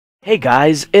Hey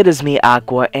guys, it is me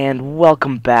Aqua and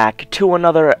welcome back to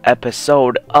another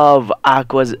episode of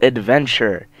Aqua's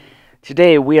Adventure.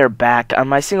 Today we are back on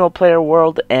my single player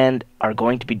world and are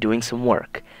going to be doing some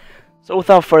work. So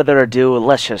without further ado,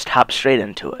 let's just hop straight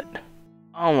into it.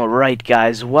 Alright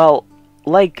guys, well,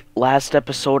 like last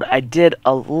episode, I did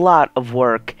a lot of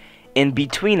work in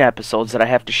between episodes that I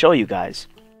have to show you guys.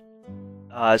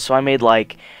 So I made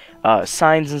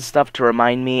signs and stuff to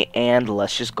remind me, and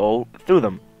let's just go through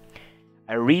them.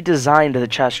 I redesigned the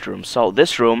chest room, so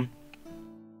this room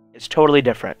is totally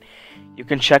different. You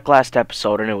can check last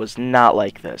episode and it was not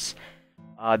like this.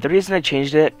 The reason I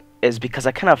changed it is because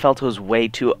I kind of felt it was way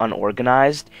too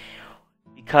unorganized.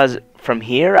 Because from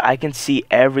here, I can see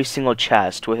every single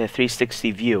chest with a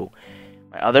 360 view.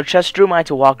 My other chest room, I had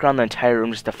to walk around the entire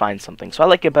room just to find something. So I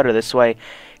like it better this way,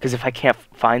 because if I can't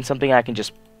find something, I can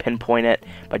just pinpoint it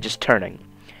by just turning.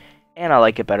 And I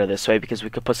like it better this way because we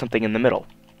could put something in the middle.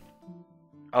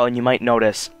 Oh, and you might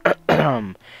notice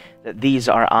that these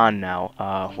are on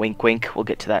now. Wink wink, we'll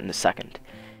get to that in a second.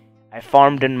 I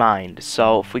farmed and mined,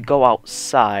 so if we go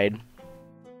outside,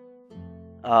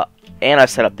 and I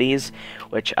set up these,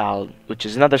 which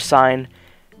is another sign.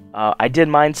 I did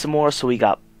mine some more, so we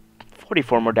got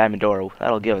 44 more diamond ore.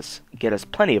 That'll get us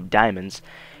plenty of diamonds.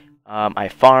 I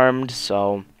farmed,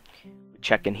 so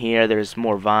check in here. There's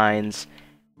more vines.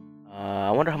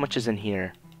 I wonder how much is in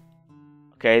here.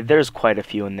 Okay, there's quite a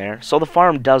few in there. So the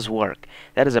farm does work.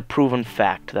 That is a proven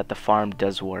fact that the farm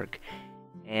does work.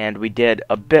 And we did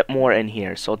a bit more in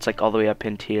here. So it's like all the way up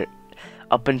into here,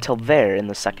 up until there in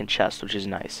the second chest, which is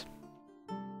nice.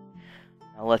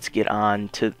 Now let's get on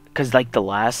to, because like the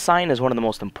last sign is one of the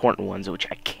most important ones, which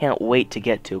I can't wait to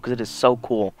get to because it is so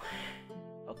cool.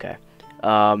 Okay.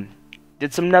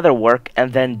 Did some nether work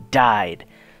and then died.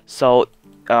 So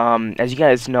as you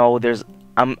guys know,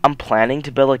 I'm planning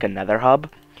to build like a nether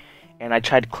hub, and I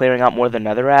tried clearing out more of the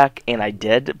netherrack, and I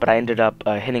did, but I ended up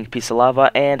hitting a piece of lava,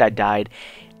 and I died,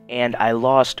 and I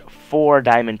lost 4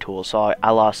 diamond tools. So I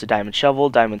lost a diamond shovel,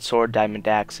 diamond sword, diamond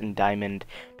axe, and diamond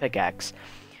pickaxe.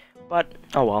 But,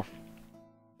 oh well.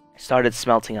 I started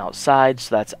smelting outside,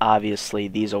 so that's obviously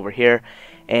these over here,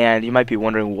 and you might be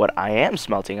wondering what I am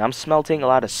smelting. I'm smelting a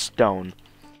lot of stone,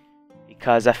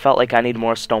 because I felt like I need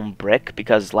more stone brick,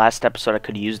 because last episode I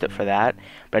could have used it for that,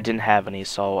 but I didn't have any,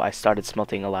 so I started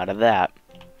smelting a lot of that,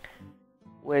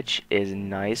 which is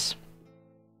nice.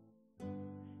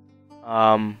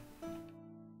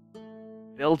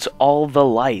 Built all the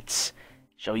lights.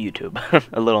 Show YouTube.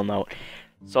 A little note.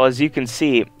 So as you can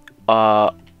see,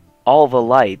 all the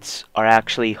lights are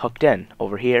actually hooked in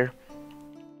over here,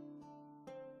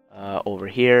 over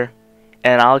here,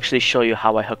 and I'll actually show you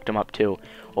how I hooked them up too.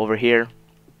 Over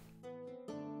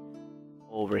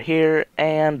here,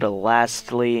 and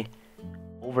lastly,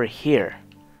 over here.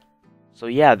 So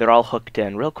yeah, they're all hooked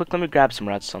in. Real quick, let me grab some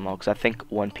redstone though, because I think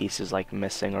one piece is like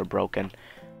missing or broken.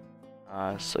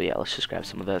 So yeah, let's just grab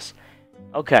some of this.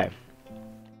 Okay.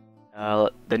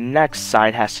 The next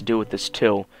sign has to do with this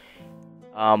too.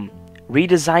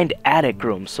 Redesigned attic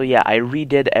room. So yeah, I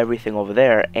redid everything over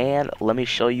there, and let me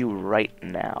show you right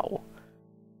now.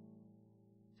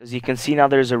 As you can see now,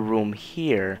 there's a room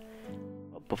here.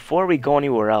 But before we go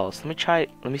anywhere else,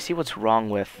 let me see what's wrong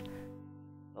with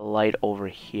the light over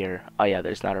here. Oh yeah,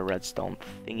 there's not a redstone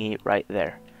thingy right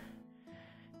there.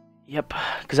 Yep,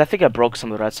 because I think I broke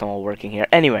some of the redstone while working here.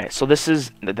 Anyway, so this is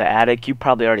the attic. You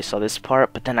probably already saw this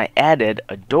part, but then I added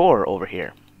a door over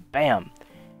here. Bam!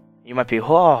 You might be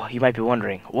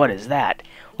wondering, what is that?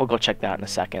 We'll go check that out in a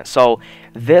second. So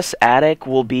this attic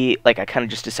will be, like, I kind of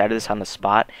just decided this on the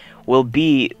spot, will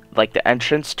be like the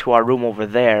entrance to our room over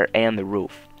there and the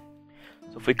roof.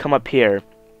 So if we come up here,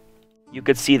 you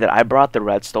could see that I brought the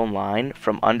redstone line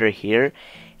from under here,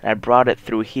 and I brought it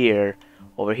through here,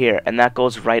 over here, and that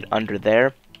goes right under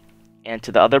there. And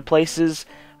to the other places,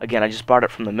 again, I just brought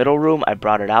it from the middle room, I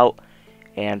brought it out,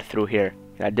 and through here.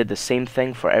 And I did the same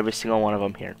thing for every single one of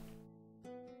them here.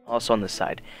 Also on this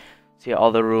side. See,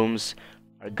 all the rooms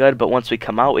are good, but once we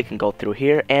come out, we can go through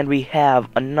here, and we have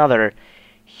another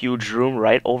huge room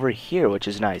right over here, which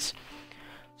is nice.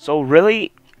 So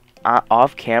really,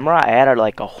 off camera, I added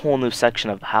like a whole new section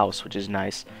of the house, which is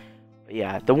nice. But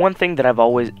yeah, the one thing that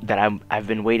I've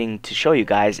been waiting to show you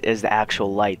guys is the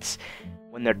actual lights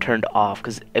when they're turned off,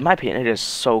 because in my opinion, it is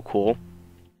so cool.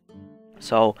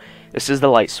 So this is the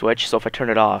light switch. So if I turn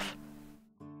it off,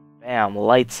 bam,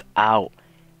 lights out.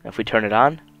 And if we turn it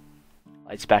on,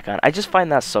 lights back on. I just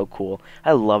find that so cool.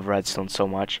 I love redstone so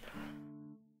much.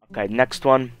 Okay, next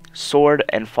one, sword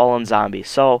and fallen zombie.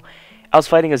 So I was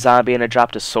fighting a zombie and I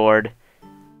dropped a sword.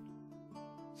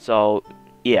 So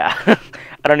yeah,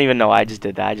 I don't even know. I just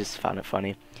did that. I just found it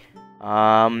funny.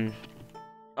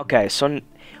 Okay, so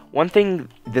one thing,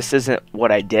 this isn't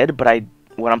what I did, but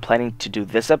what I'm planning to do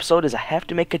this episode is I have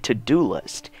to make a to-do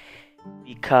list.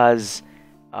 Because,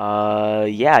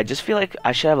 yeah, I just feel like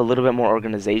I should have a little bit more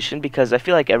organization, because I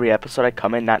feel like every episode I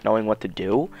come in not knowing what to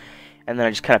do, and then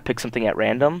I just kind of pick something at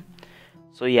random.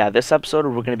 So yeah, this episode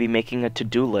we're going to be making a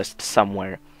to-do list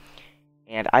somewhere.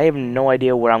 And I have no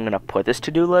idea where I'm going to put this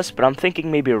to-do list, but I'm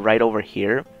thinking maybe right over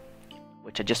here,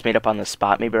 which I just made up on the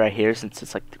spot, maybe right here since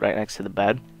it's like right next to the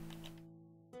bed.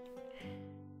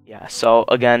 Yeah, so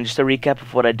again, just a recap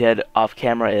of what I did off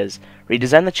camera is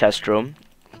redesign the chest room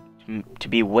to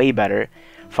be way better,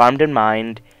 farmed and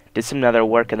mined, did some nether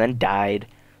work and then died,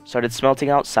 started smelting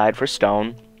outside for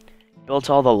stone, built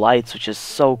all the lights, which is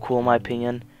so cool in my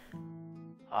opinion.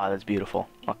 Oh, that's beautiful.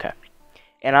 Okay.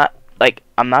 And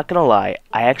I'm not gonna lie,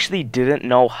 I actually didn't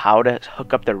know how to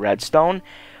hook up the redstone,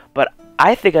 but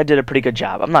I think I did a pretty good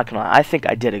job. I'm not gonna lie, I think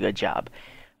I did a good job.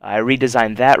 I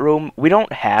redesigned that room. We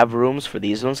don't have rooms for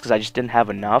these ones because I just didn't have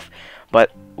enough,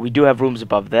 but we do have rooms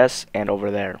above this and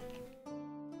over there.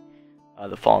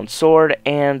 The fallen sword,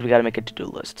 and we gotta make a to-do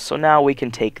list. So now we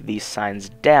can take these signs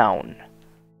down.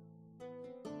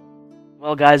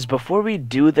 Well guys, before we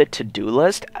do the to-do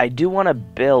list, I do want to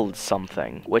build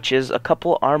something, which is a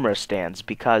couple armor stands,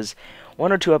 because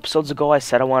 1 or 2 episodes ago I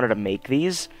said I wanted to make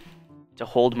these to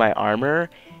hold my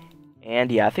armor,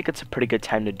 and yeah, I think it's a pretty good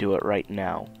time to do it right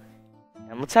now.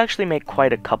 And let's actually make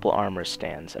quite a couple armor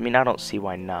stands. I mean, I don't see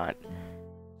why not.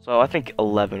 So I think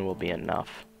 11 will be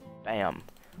enough. Bam.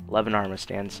 11 armor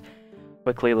stands.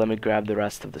 Quickly, let me grab the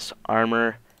rest of this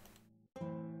armor.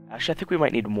 Actually, I think we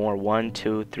might need more. 1,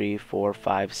 2, 3, 4,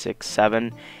 5, 6,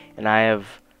 7. And I have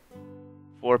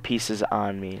 4 pieces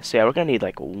on me. So yeah, we're going to need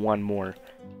like 1 more.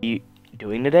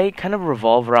 Doing today kind of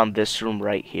revolve around this room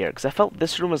right here, because I felt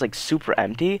this room was like super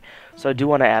empty, so I do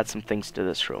want to add some things to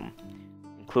this room,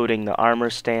 including the armor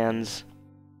stands.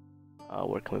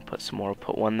 Where can we put some more? We'll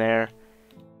put one there,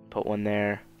 put one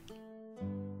there.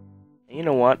 And you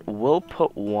know what? We'll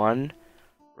put one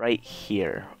right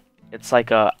here. It's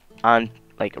like a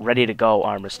ready to go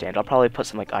armor stand. I'll probably put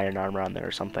some like iron armor on there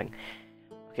or something.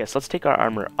 Okay, so let's take our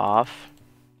armor off,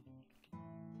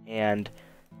 and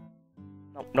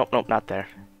Nope, not there.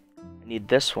 I need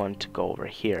this one to go over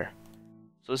here.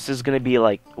 So this is going to be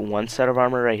like 1 set of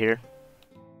armor right here.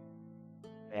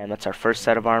 And that's our first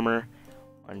set of armor.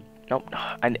 Nope,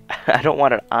 I don't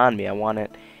want it on me. I want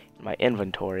it in my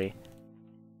inventory.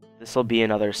 This will be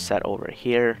another set over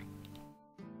here.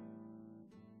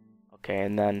 Okay,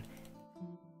 and then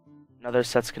another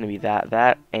set's going to be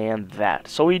that, and that.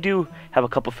 So we do have a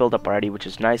couple filled up already, which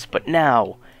is nice. But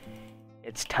now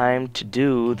it's time to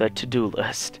do the to-do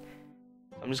list.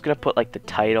 I'm just gonna put like the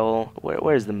title.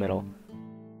 Where's the middle?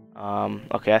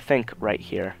 Okay, I think right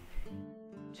here.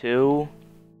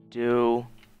 To-do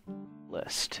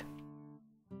list.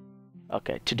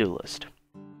 Okay, to-do list.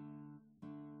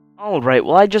 Alright,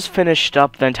 well I just finished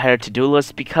up the entire to-do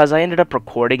list because I ended up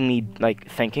recording me like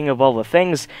thinking of all the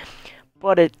things,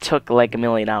 but it took like a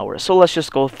million hours. So let's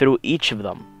just go through each of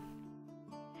them.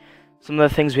 Some of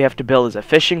the things we have to build is a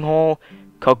fishing hole,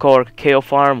 cocoa or cacao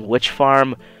farm, witch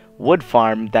farm, wood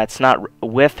farm that's not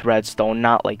with redstone,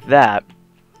 not like that.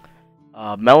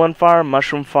 Melon farm,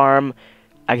 mushroom farm.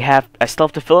 I still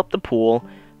have to fill up the pool.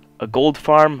 A gold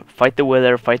farm, fight the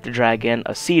wither, fight the dragon.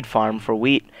 A seed farm for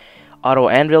wheat. Auto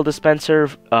anvil dispenser,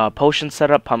 potion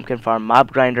setup, pumpkin farm,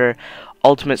 mob grinder,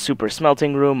 ultimate super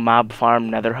smelting room, mob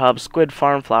farm, nether hub, squid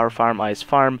farm, flower farm, ice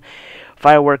farm.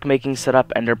 Firework making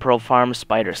setup, ender pearl farm,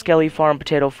 spider skelly farm,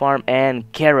 potato farm,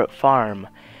 and carrot farm.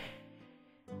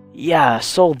 Yeah,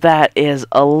 so that is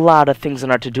a lot of things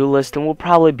on our to-do list, and we'll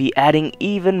probably be adding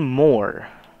even more.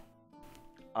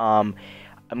 I'm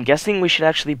guessing we should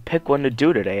actually pick one to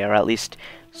do today, or at least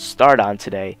start on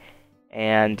today.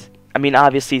 And, I mean,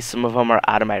 obviously some of them are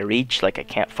out of my reach, like I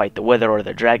can't fight the wither or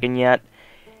the dragon yet.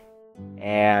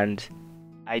 And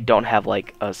I don't have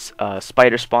like a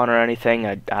spider spawn or anything.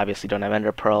 I obviously don't have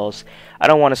ender pearls. I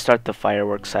don't want to start the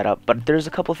fireworks setup, but there's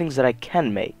a couple things that I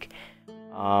can make.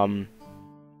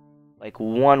 Like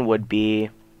one would be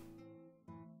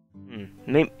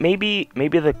maybe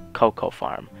the cocoa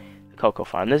farm. The cocoa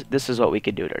farm. This is what we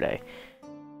could do today.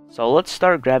 So let's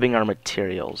start grabbing our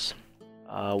materials.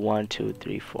 1, 2,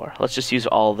 3, 4. Let's just use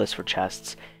all of this for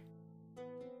chests.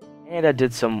 And I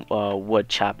did some wood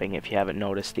chopping if you haven't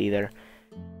noticed either.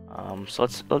 So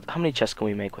how many chests can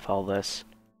we make with all this?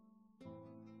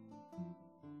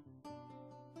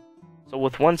 So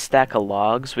with 1 stack of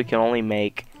logs, we can only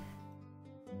make...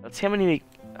 Let's see how many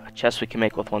chests we can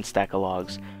make with 1 stack of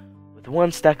logs. With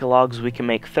 1 stack of logs, we can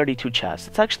make 32 chests.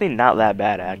 It's actually not that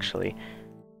bad, actually.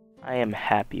 I am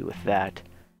happy with that.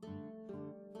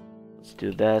 Let's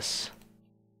do this.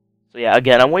 So yeah,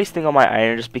 again, I'm wasting all my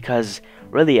iron just because,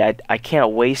 really, I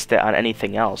can't waste it on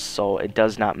anything else, so it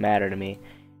does not matter to me.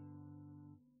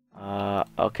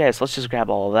 Okay, so let's just grab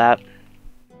all of that.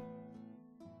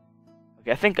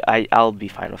 Okay, I think I'll be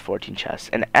fine with 14 chests.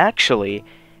 And actually,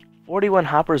 41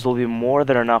 hoppers will be more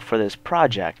than enough for this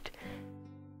project.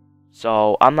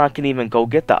 So I'm not going to even go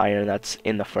get the iron that's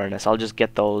in the furnace. I'll just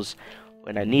get those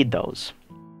when I need those.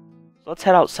 So let's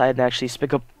head outside and actually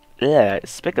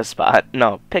pick a spot.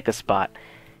 I'm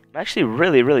actually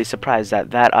really surprised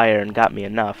that that iron got me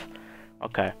enough.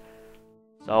 Okay.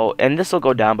 So, and this will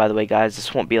go down, by the way, guys.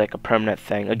 This won't be like a permanent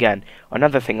thing. Again,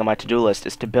 another thing on my to-do list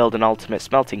is to build an ultimate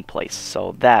smelting place.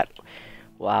 So that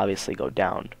will obviously go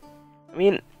down. I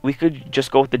mean, we could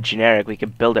just go with the generic. We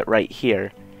could build it right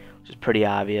here, which is pretty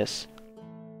obvious.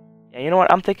 Yeah, you know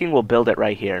what? I'm thinking we'll build it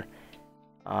right here.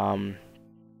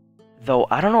 Though,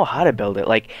 I don't know how to build it.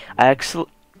 Like, I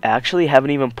actually haven't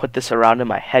even put this around in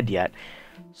my head yet.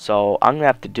 So, I'm going to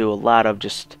have to do a lot of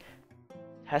just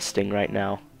testing right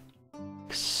now.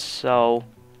 So,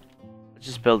 let's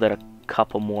just build it a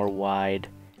couple more wide.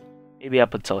 Maybe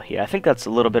up until here. I think that's a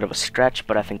little bit of a stretch,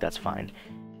 but I think that's fine.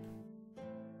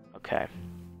 Okay.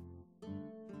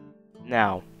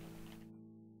 Now,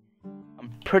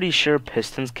 I'm pretty sure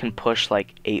pistons can push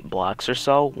like 8 blocks or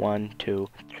so. 1, 2,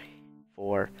 3,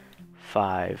 4,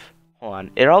 5. Hold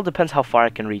on. It all depends how far I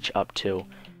can reach up to.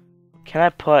 Can I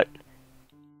put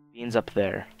beans up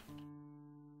there?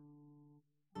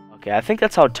 Okay, I think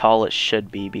that's how tall it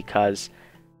should be because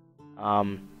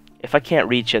if I can't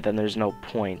reach it, then there's no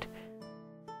point.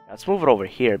 Let's move it over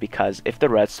here because if the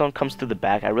redstone comes through the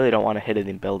back, I really don't want to hit it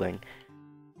in building.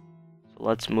 So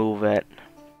let's move it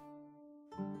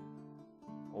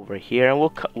over here, and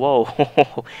we'll whoa,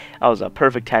 that was a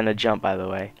perfect time to jump, by the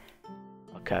way.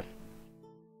 Okay.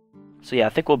 So yeah, I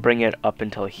think we'll bring it up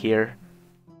until here.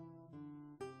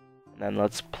 And then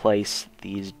let's place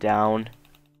these down.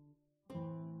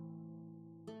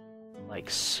 Like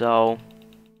so.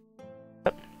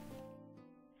 Yep.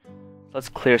 Let's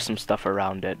clear some stuff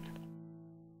around it.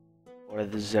 Or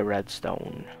the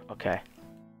redstone. Okay.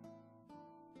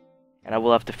 And I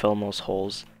will have to fill in those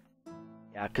holes.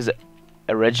 Yeah, because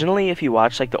originally, if you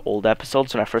watch like the old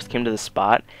episodes when I first came to the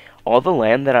spot, all the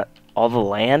land that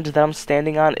I'm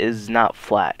standing on is not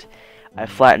flat. I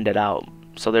flattened it out,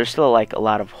 so there's still like a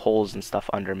lot of holes and stuff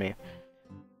under me.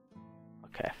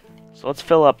 Okay, so let's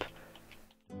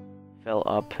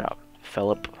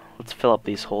let's fill up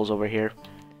these holes over here.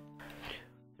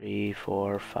 3,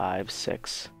 4, 5,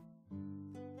 6.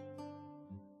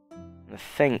 The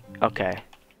thing, okay.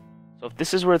 So if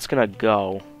this is where it's gonna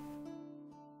go,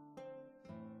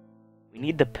 we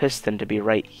need the piston to be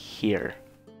right here.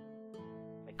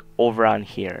 Like over on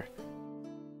here.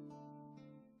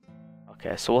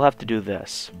 Okay, so we'll have to do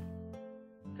this.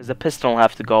 Because the piston will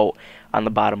have to go on the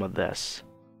bottom of this.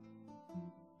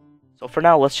 So for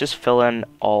now, let's just fill in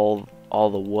all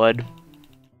the wood,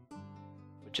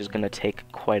 which is going to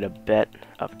take quite a bit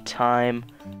of time,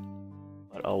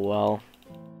 but oh well.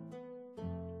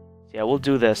 Yeah, we'll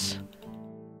do this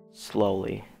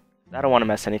slowly. I don't want to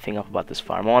mess anything up about this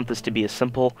farm. I want this to be a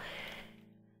simple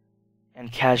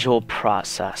and casual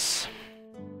process.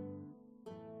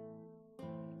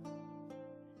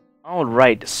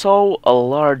 Alright, so a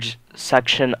large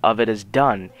section of it is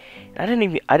done. I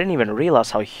didn't even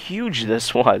realize how huge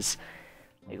this was.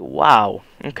 Like, wow.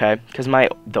 Okay, because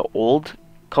the old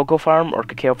cocoa farm or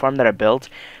cacao farm that I built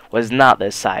was not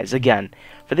this size. Again,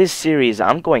 for this series,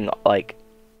 I'm going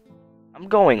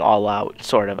all out,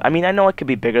 sort of. I mean, I know it could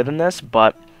be bigger than this,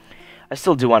 but I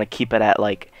still do want to keep it at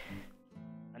like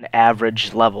an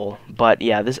average level. But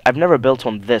yeah, I've never built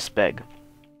one this big.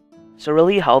 So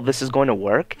really, how this is going to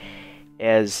work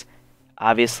is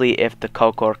obviously if the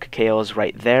cocoa or cacao is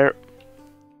right there,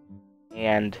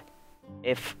 and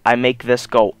if I make this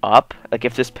go up, like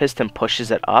if this piston pushes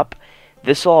it up,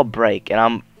 this will all break, and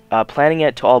I'm planning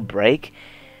it to all break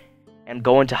and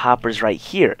go into hoppers right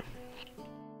here.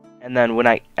 And then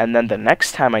the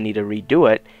next time I need to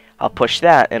redo it, I'll push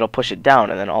that, and it'll push it down,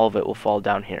 and then all of it will fall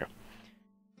down here.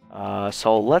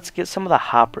 So let's get some of the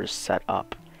hoppers set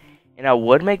up. And I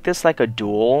would make this like a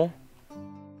dual.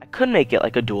 I could make it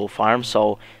like a dual farm,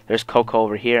 so there's cocoa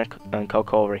over here and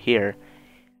cocoa over here.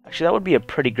 Actually, that would be a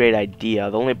pretty great idea.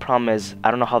 The only problem is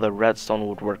I don't know how the redstone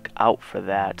would work out for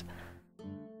that.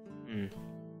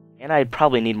 And I'd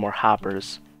probably need more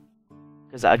hoppers.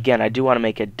 Because again, I do want to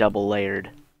make it double layered.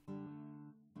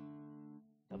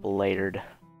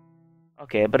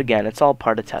 Okay, but again, it's all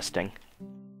part of testing.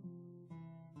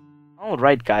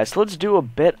 Alright guys, so let's do a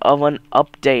bit of an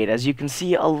update. As you can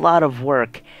see, a lot of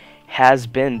work has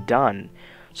been done.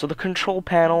 So the control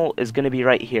panel is going to be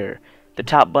right here. The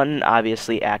top button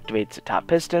obviously activates the top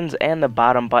pistons, and the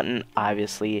bottom button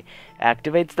obviously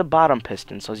activates the bottom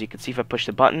piston. So as you can see, if I push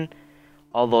the button,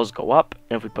 all those go up,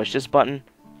 and if we push this button,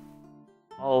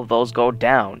 all of those go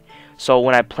down. So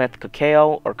when I plant the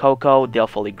cacao or cocoa, they'll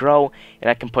fully grow, and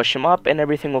I can push them up, and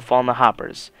everything will fall in the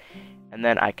hoppers. And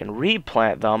then I can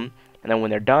replant them, and then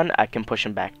when they're done, I can push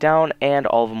them back down, and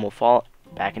all of them will fall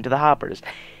back into the hoppers.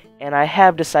 And I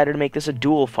have decided to make this a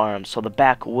dual farm, so the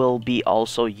back will be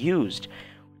also used,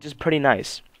 which is pretty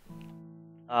nice.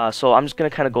 So I'm just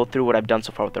going to kind of go through what I've done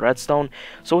so far with the redstone.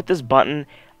 So with this button,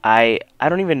 I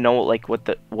don't even know like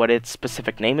what its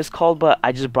specific name is called, but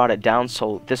I just brought it down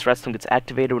so this redstone gets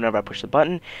activated whenever I push the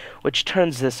button, which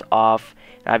turns this off.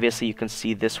 And obviously you can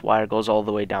see this wire goes all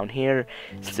the way down here.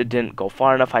 Since it didn't go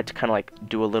far enough, I had to kind of like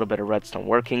do a little bit of redstone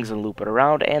workings and loop it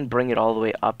around and bring it all the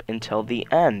way up until the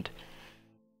end.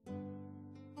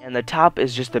 And the top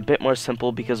is just a bit more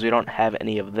simple because we don't have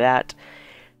any of that.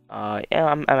 Yeah,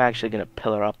 I'm actually going to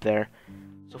pillar up there.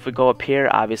 So if we go up here,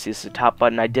 obviously this is the top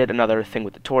button. I did another thing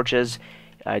with the torches.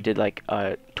 I did like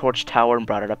a torch tower and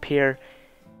brought it up here.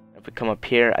 If we come up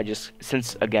here,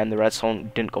 since again the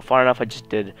redstone didn't go far enough, I just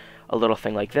did a little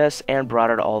thing like this and brought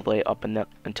it all the way up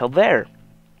until there.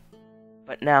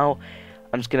 But now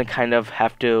I'm just gonna kind of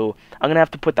have to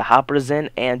put the hoppers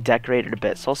in and decorate it a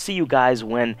bit. So I'll see you guys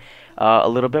when a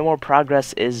little bit more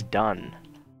progress is done.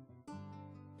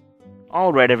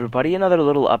 Alright everybody, another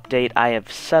little update. I have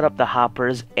set up the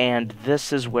hoppers, and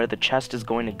this is where the chest is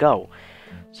going to go.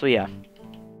 So yeah.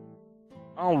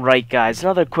 Alright guys,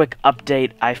 another quick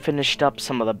update. I finished up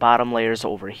some of the bottom layers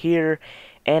over here,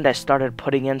 and I started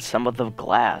putting in some of the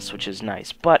glass, which is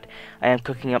nice. But I am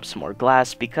cooking up some more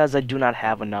glass because I do not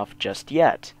have enough just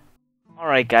yet.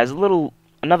 Alright guys,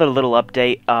 another little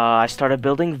update. I started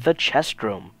building the chest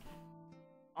room.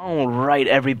 Alright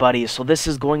everybody, so this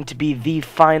is going to be the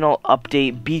final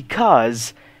update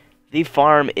because the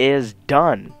farm is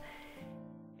done.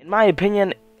 In my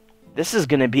opinion, this is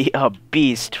going to be a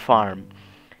beast farm.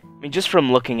 I mean, just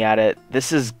from looking at it,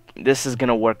 this is going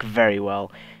to work very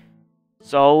well.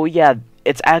 So yeah,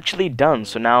 it's actually done,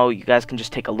 so now you guys can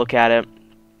just take a look at it.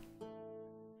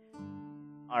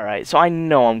 Alright, so I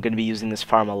know I'm going to be using this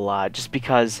farm a lot, just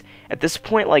because at this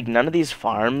point, like, none of these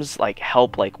farms, like,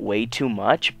 help, like, way too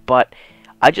much, but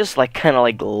I just, like, kind of,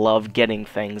 like, love getting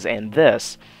things, and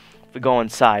this, if we go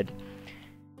inside,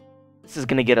 this is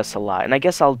going to get us a lot, and I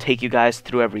guess I'll take you guys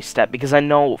through every step, because I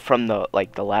know from the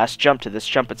last jump to this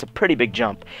jump, it's a pretty big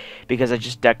jump, because I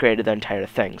just decorated the entire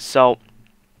thing. So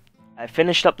I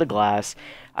finished up the glass.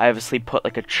 I obviously put,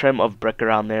 like, a trim of brick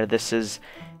around there. This is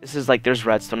like, there's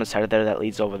redstone inside of there that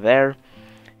leads over there.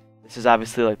 This is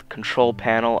obviously like the control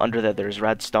panel. Under there, there's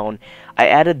redstone. I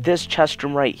added this chest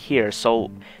room right here,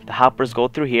 so the hoppers go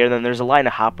through here. Then there's a line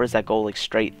of hoppers that go like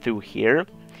straight through here. And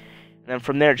then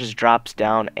from there, it just drops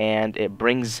down and it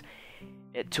brings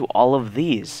it to all of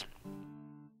these.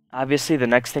 Obviously, the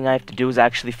next thing I have to do is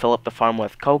actually fill up the farm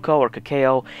with cocoa or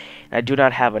cacao. And I do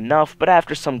not have enough, but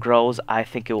after some grows, I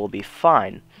think it will be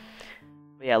fine.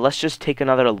 But yeah, let's just take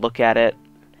another look at it.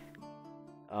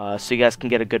 So you guys can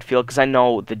get a good feel, because I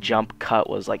know the jump cut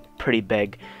was like pretty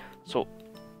big, so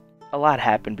a lot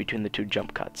happened between the two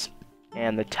jump cuts.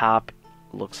 And the top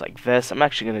looks like this. I'm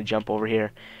actually going to jump over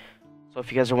here. So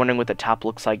if you guys are wondering what the top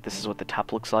looks like, this is what the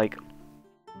top looks like.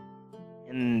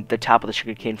 In the top of the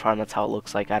sugarcane farm, that's how it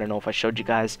looks like. I don't know if I showed you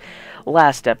guys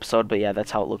last episode, but yeah,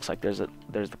 that's how it looks like. There's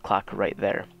the clock right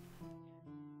there.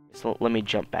 So let me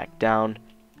jump back down.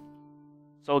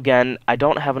 So again, I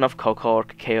don't have enough cocoa or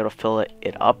cacao to fill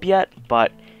it up yet,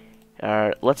 but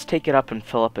let's take it up and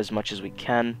fill up as much as we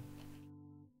can.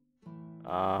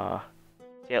 Yeah,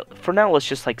 for now, let's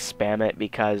just like spam it,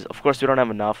 because of course we don't have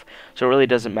enough, so it really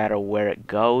doesn't matter where it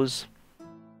goes.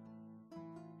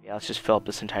 Yeah, let's just fill up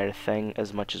this entire thing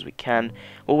as much as we can.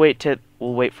 We'll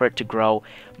wait for it to grow,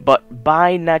 but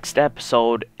by next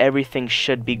episode, everything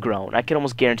should be grown. I can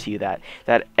almost guarantee you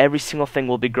that every single thing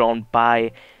will be grown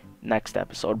by next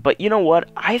episode. But you know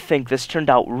what? I think this turned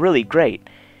out really great.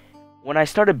 When I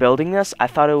started building this, I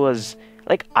thought it was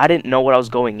like, I didn't know what I was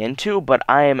going into, but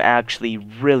I am actually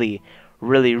really,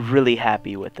 really, really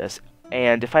happy with this.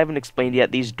 And if I haven't explained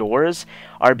yet, these doors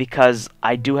are because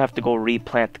I do have to go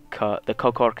replant the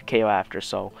cocoa or cacao after.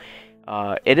 So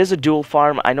it is a dual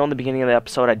farm. I know in the beginning of the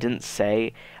episode I didn't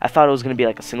say, I thought it was going to be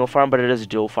like a single farm, but it is a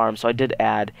dual farm. So I did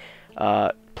add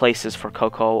places for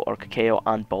cocoa or cacao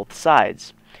on both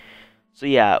sides. So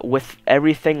yeah, with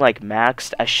everything like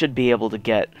maxed, I should be able to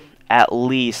get at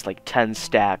least like 10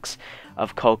 stacks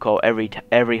of cocoa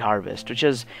every harvest, which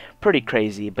is pretty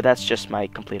crazy, but that's just my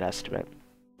complete estimate.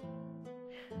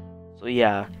 So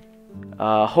yeah,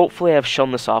 hopefully I've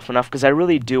shown this off enough, because I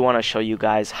really do want to show you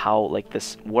guys how like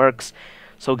this works.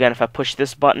 So again, if I push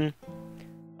this button,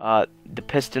 the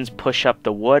pistons push up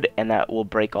the wood, and that will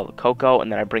break all the cocoa,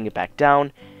 and then I bring it back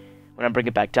down. When I bring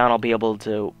it back down, I'll be able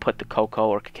to put the cocoa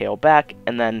or cacao back,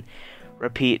 and then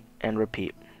repeat and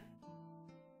repeat.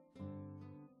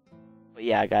 But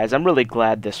yeah, guys, I'm really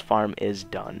glad this farm is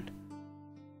done.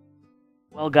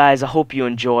 Well, guys, I hope you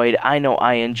enjoyed. I know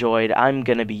I enjoyed. I'm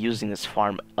going to be using this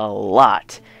farm a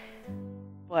lot.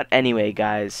 But anyway,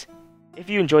 guys, if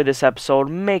you enjoyed this episode,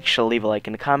 make sure to leave a like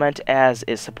and a comment, as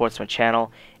it supports my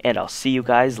channel, and I'll see you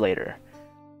guys later.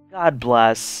 God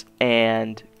bless,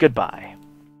 and goodbye.